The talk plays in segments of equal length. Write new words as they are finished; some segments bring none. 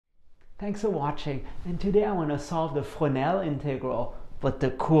Thanks for watching, and today I want to solve the Fresnel integral, but the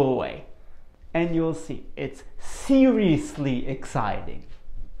cool way. And you'll see, it's seriously exciting.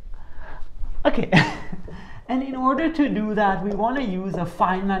 Okay, and in order to do that, we want to use a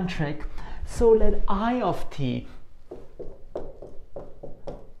Feynman trick. So let I of t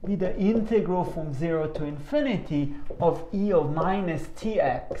be the integral from 0 to infinity of e of minus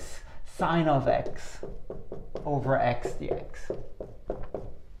tx sine of x over x dx.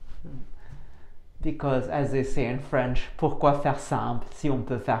 Because, as they say in French, pourquoi faire simple si on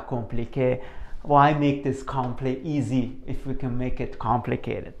peut faire compliqué? Why make this easy if we can make it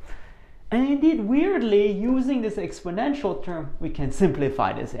complicated? And indeed, weirdly, using this exponential term, we can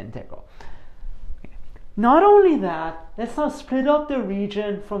simplify this integral. Not only that, let's now split up the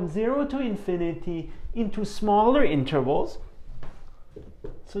region from 0 to infinity into smaller intervals.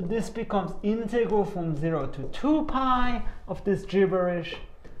 So this becomes integral from 0 to 2 pi of this gibberish,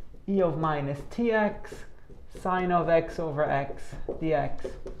 e of minus tx sine of x over x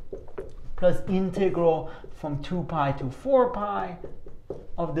dx, plus integral from 2 pi to 4 pi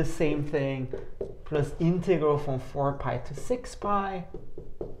of the same thing, plus integral from 4 pi to 6 pi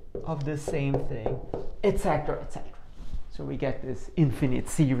of the same thing, etc., etc. So we get this infinite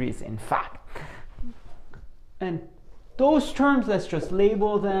series, in fact. And those terms, let's just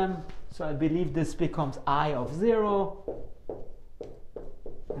label them. So I believe this becomes I of 0,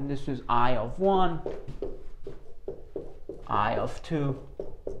 and this is I of 1, I of 2,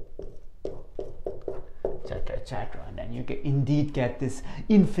 etc., etc. And then you indeed get this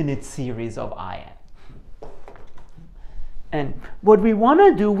infinite series of Im. And what we want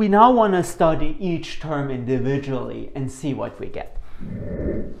to do, we now want to study each term individually and see what we get.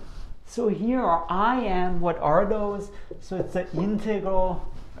 So here are Im. What are those? So it's the integral,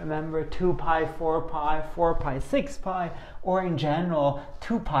 remember, 2 pi, 4 pi, 4 pi, 6 pi, or in general,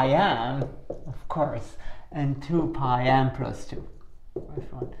 2 pi m, of course, and 2 pi m plus 2.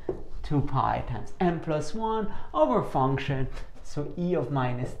 2 pi times m plus 1 over function, so e of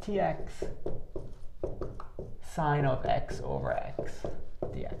minus tx sine of x over x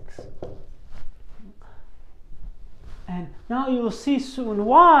dx. And now you'll see soon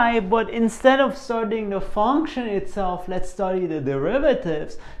why, but instead of studying the function itself, let's study the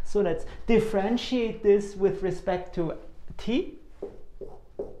derivatives. So let's differentiate this with respect to t.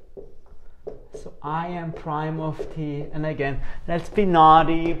 So Im prime of t, and again, let's be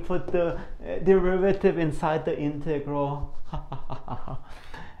naughty, put the derivative inside the integral,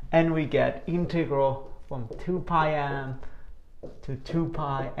 and we get integral from 2 pi m to 2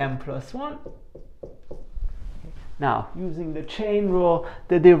 pi m plus 1. Now, using the chain rule,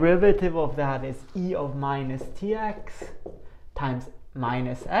 the derivative of that is e of minus tx times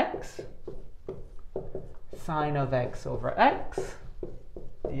minus x sine of x over x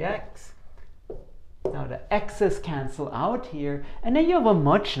dx. Now the x's cancel out here, and then you have a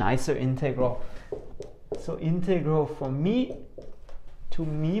much nicer integral. So integral from me to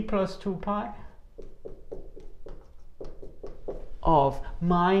me plus 2 pi of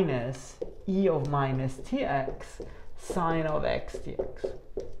minus e of minus tx sine of x dx.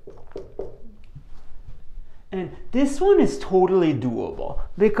 And this one is totally doable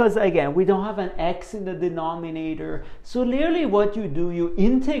because, again, we don't have an x in the denominator. So literally what you do, you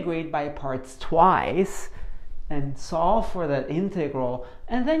integrate by parts twice and solve for that integral,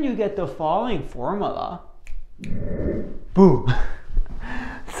 and then you get the following formula. Boom.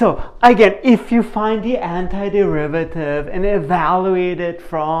 So again, if you find the antiderivative and evaluate it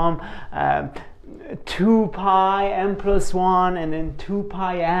from 2 pi m plus 1 and then 2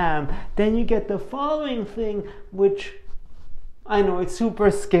 pi m, then you get the following thing, which I know it's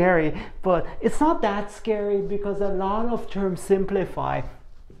super scary, but it's not that scary because a lot of terms simplify.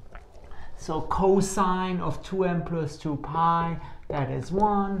 So cosine of 2m plus 2 pi, that is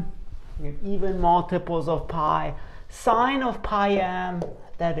 1. You have even multiples of pi. Sine of pi m,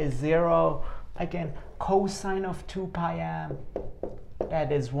 that is 0. Again, cosine of 2 pi m,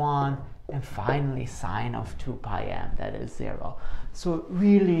 that is 1. And finally, sine of 2 pi m, that is 0. So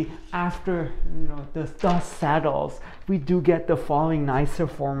really, after the dust settles, we do get the following nicer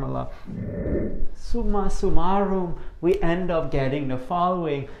formula. Summa summarum, we end up getting the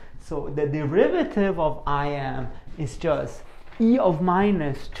following. So the derivative of Im is just e of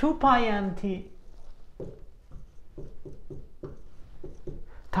minus 2 pi mt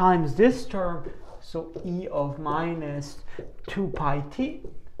times this term, so e of minus 2 pi t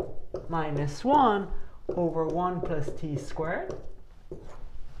minus 1 over 1 plus t squared.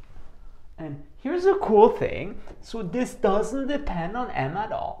 And here's a cool thing. So this doesn't depend on m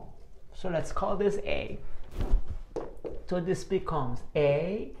at all. So let's call this a. So this becomes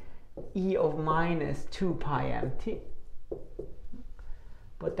a e of minus 2 pi mt.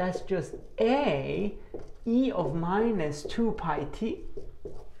 But that's just a e of minus 2 pi t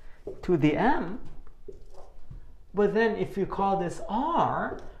to the m. But then if you call this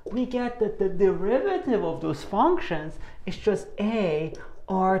r, we get that the derivative of those functions is just a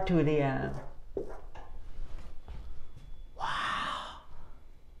r to the m. Wow!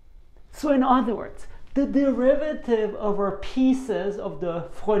 So in other words, the derivative of our pieces of the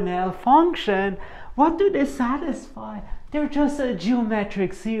Fresnel function, what do they satisfy? They're just a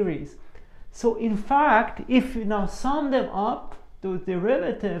geometric series. So in fact, if you now sum them up, those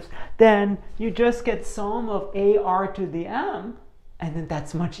derivatives, then you just get sum of ar to the m, and then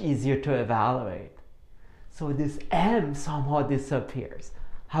that's much easier to evaluate. So this m somehow disappears.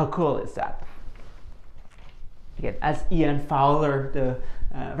 How cool is that? Again, as Ian Fowler, the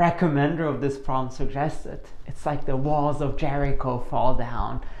recommender of this problem, suggested, it's like the walls of Jericho fall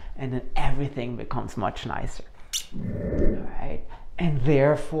down and then everything becomes much nicer. All right? And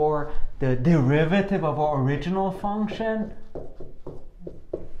therefore, the derivative of our original function,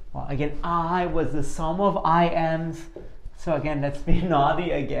 well, again, I was the sum of ims. So again, let's be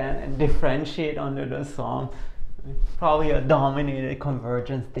naughty again and differentiate under the sum. Probably a dominated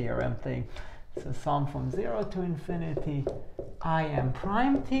convergence theorem thing. So sum from 0 to infinity im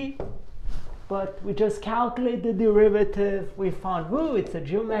prime t. But we just calculate the derivative. We found, woo, it's a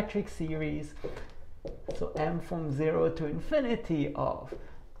geometric series. So m from 0 to infinity of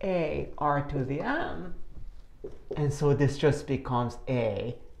a r to the m. And so this just becomes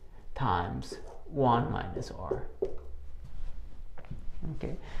a times 1 minus r.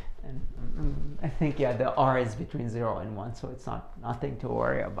 Okay, and I think, yeah, the r is between 0 and 1, so it's nothing to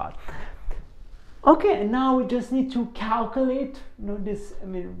worry about. Okay, and now we just need to calculate,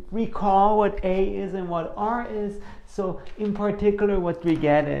 recall what a is and what r is. So in particular, what we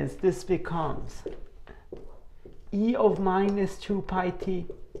get is this becomes e of minus 2 pi t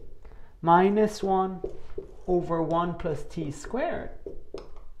minus 1 over 1 plus t squared.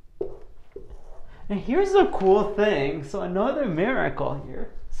 And here's a cool thing. So another miracle here.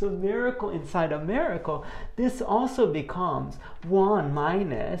 So miracle inside a miracle. This also becomes 1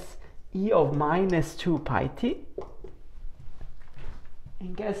 minus e of minus 2 pi t.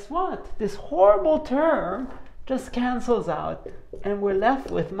 And guess what? This horrible term just cancels out. And we're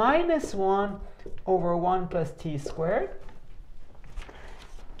left with minus 1 over 1 plus t squared.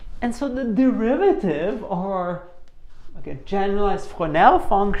 And so the derivative, or generalized Fresnel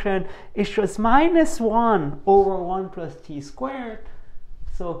function, is just minus 1 over 1 plus t squared.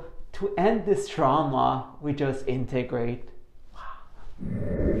 So to end this drama, we just integrate.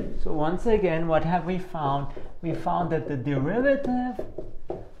 Wow. So once again, what have we found? We found that the derivative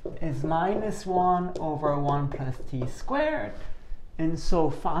is minus 1 over 1 plus t squared. And so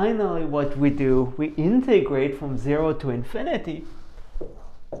finally what we do, we integrate from 0 to infinity.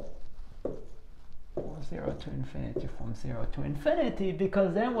 0 to infinity from 0 to infinity,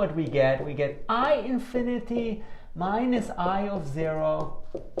 because then what we get I infinity minus I of 0.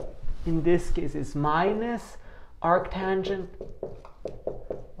 In this case, is minus arctangent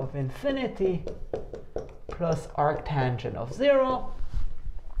of infinity plus arctangent of 0.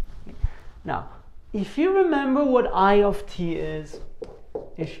 Now, if you remember what I of t is,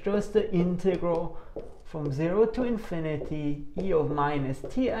 it's just the integral from 0 to infinity e of minus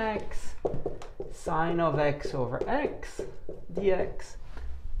tx sine of x over x dx.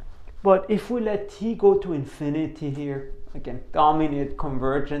 But if we let t go to infinity here, again, dominant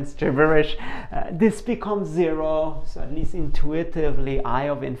convergence gibberish, this becomes 0. So at least intuitively, I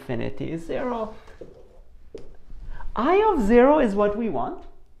of infinity is 0. I of 0 is what we want,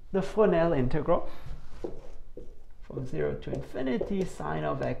 the Fresnel integral from 0 to infinity sine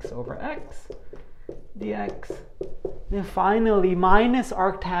of x over x dx. Then finally, minus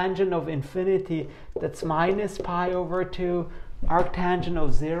arctangent of infinity, that's minus pi over 2. Arctangent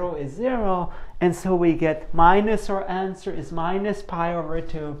of 0 is 0. And so we get minus, our answer is minus pi over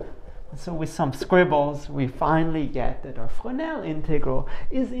 2. And so with some scribbles, we finally get that our Fresnel integral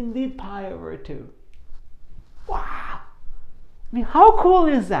is indeed pi over 2. Wow! I mean, how cool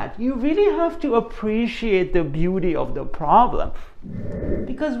is that? You really have to appreciate the beauty of the problem.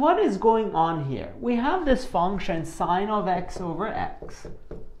 Because what is going on here? We have this function sine of x over x.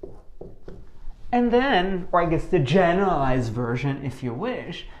 And then, or I guess the generalized version if you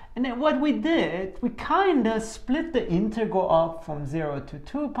wish. And then what we did, we kind of split the integral up from 0 to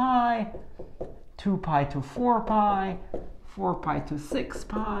 2 pi, 2 pi to 4 pi, 4 pi to 6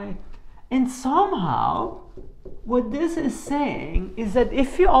 pi. And somehow, what this is saying is that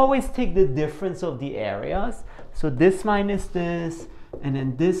if you always take the difference of the areas, so this minus this, and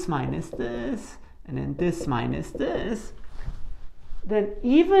then this minus this, and then this minus this, then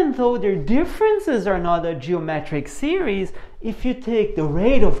even though their differences are not a geometric series, if you take the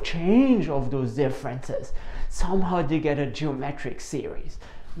rate of change of those differences, somehow they get a geometric series,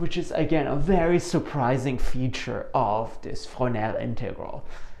 which is again a very surprising feature of this Fresnel integral.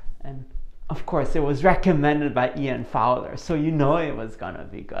 And of course it was recommended by Ian Fowler, so you know it was gonna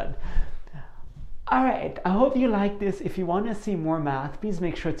be good. All right, I hope you like this. If you want to see more math, please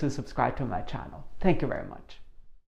make sure to subscribe to my channel. Thank you very much.